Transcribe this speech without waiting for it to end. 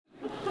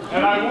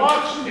And I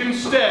watched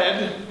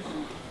instead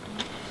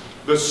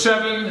The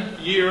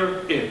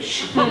 7-Year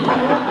Itch.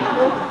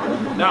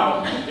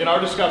 Now, in our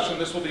discussion,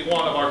 this will be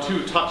one of our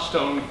 2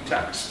 touchstone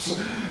texts.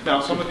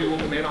 Now, some of you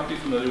may not be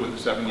familiar with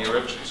The 7-Year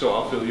Itch, so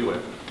I'll fill you in.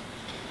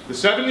 The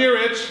 7-Year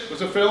Itch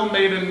was a film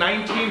made in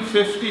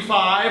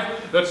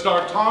 1955 that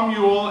starred Tom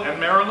Ewell and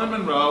Marilyn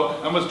Monroe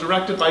and was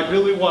directed by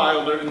Billy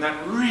Wilder in that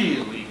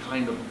really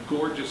kind of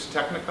gorgeous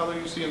Technicolor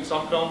you see in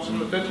some films from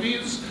the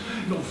 50s.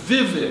 You know,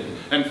 vivid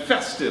and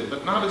festive,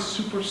 but not as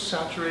super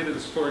saturated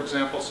as, for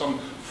example, some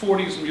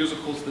 40s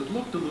musicals that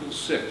looked a little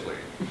sickly.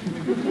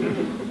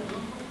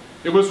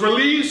 It was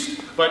released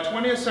by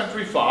 20th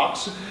Century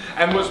Fox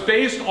and was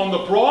based on the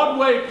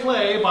Broadway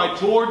play by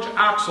George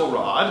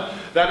Axelrod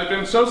that had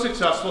been so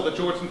successful that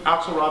George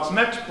Axelrod's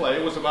next play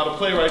was about a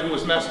playwright who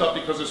was messed up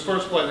because his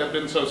first play had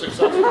been so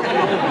successful.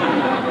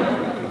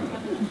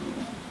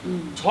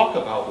 Talk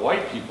about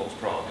white people's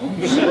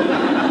problems.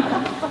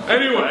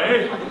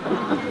 Anyway,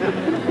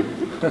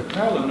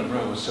 Marilyn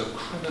Monroe was so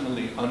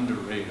criminally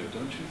underrated,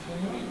 don't you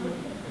think?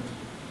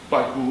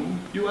 By whom,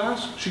 you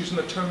ask? She's an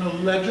eternal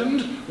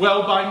legend?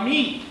 Well, by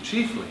me,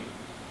 chiefly.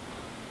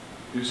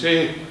 You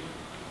see,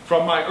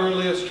 from my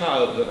earliest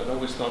childhood, I'd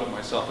always thought of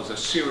myself as a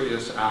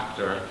serious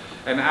actor,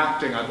 and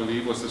acting, I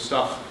believe, was the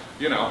stuff,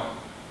 you know,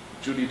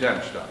 Judi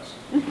Dench does.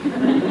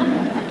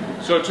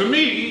 So to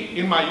me,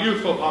 in my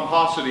youthful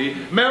pomposity,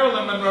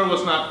 Marilyn Monroe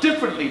was not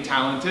differently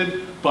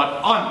talented,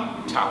 but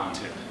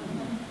untalented.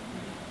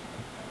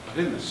 But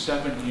in The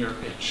 7-Year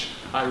Itch,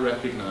 I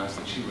recognized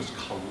that she was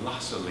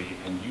colossally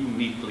and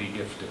uniquely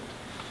gifted.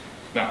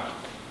 Now,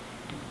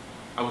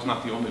 I was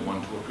not the only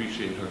one to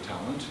appreciate her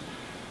talent.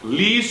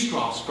 Lee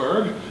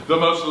Strasberg, the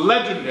most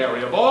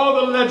legendary of all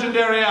the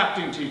legendary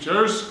acting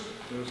teachers,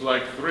 there's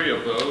like 3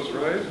 of those,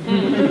 right?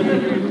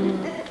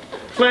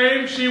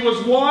 Claimed she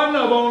was one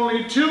of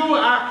only 2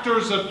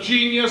 actors of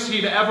genius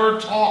he'd ever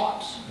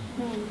taught.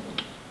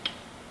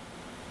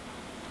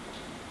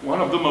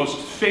 One of the most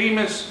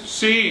famous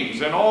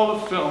scenes in all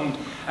of film,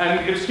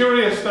 and it's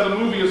curious that a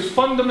movie as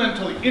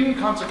fundamentally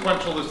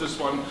inconsequential as this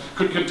one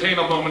could contain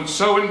a moment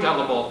so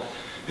indelible,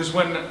 is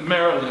when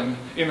Marilyn,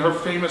 in her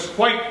famous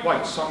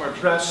white summer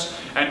dress,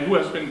 and who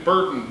has been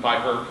burdened by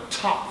her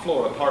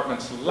top-floor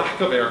apartment's lack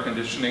of air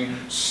conditioning,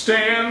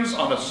 stands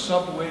on a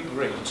subway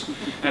grate.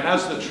 And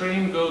as the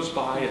train goes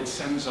by, it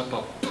sends up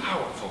a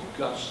powerful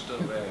gust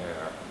of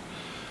air,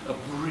 a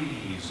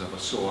breeze of a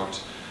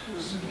sort.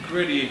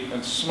 Gritty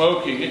and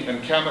smoky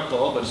and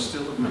chemical, but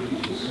still a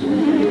breeze.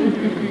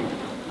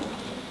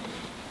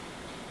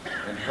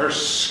 And her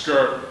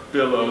skirt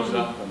billows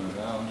up and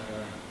around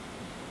her.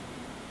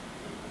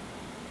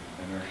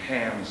 And her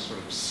hands sort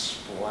of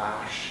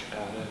splash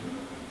at it.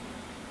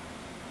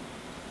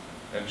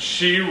 And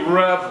she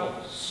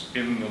revels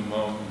in the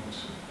moment.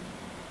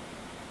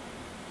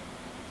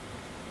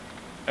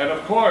 And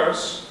of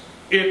course,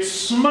 it's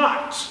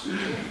smut.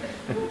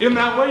 In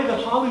that way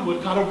that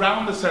Hollywood got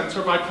around the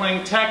censor by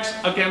playing text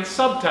against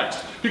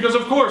subtext. Because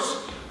of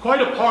course,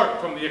 quite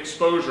apart from the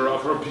exposure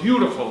of her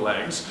beautiful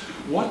legs,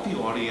 what the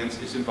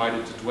audience is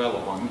invited to dwell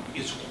on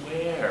is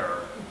where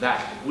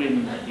that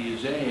wind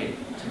is aimed.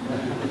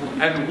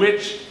 And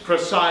which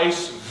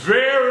precise,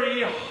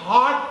 very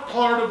hot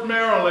part of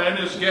Maryland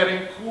is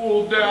getting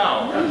cooled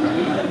down.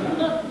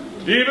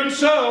 Even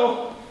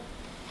so,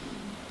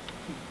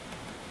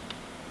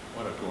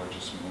 what a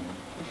gorgeous moment.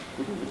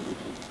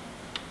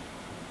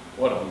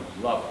 What a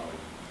lovely,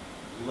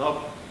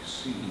 lovely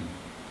scene.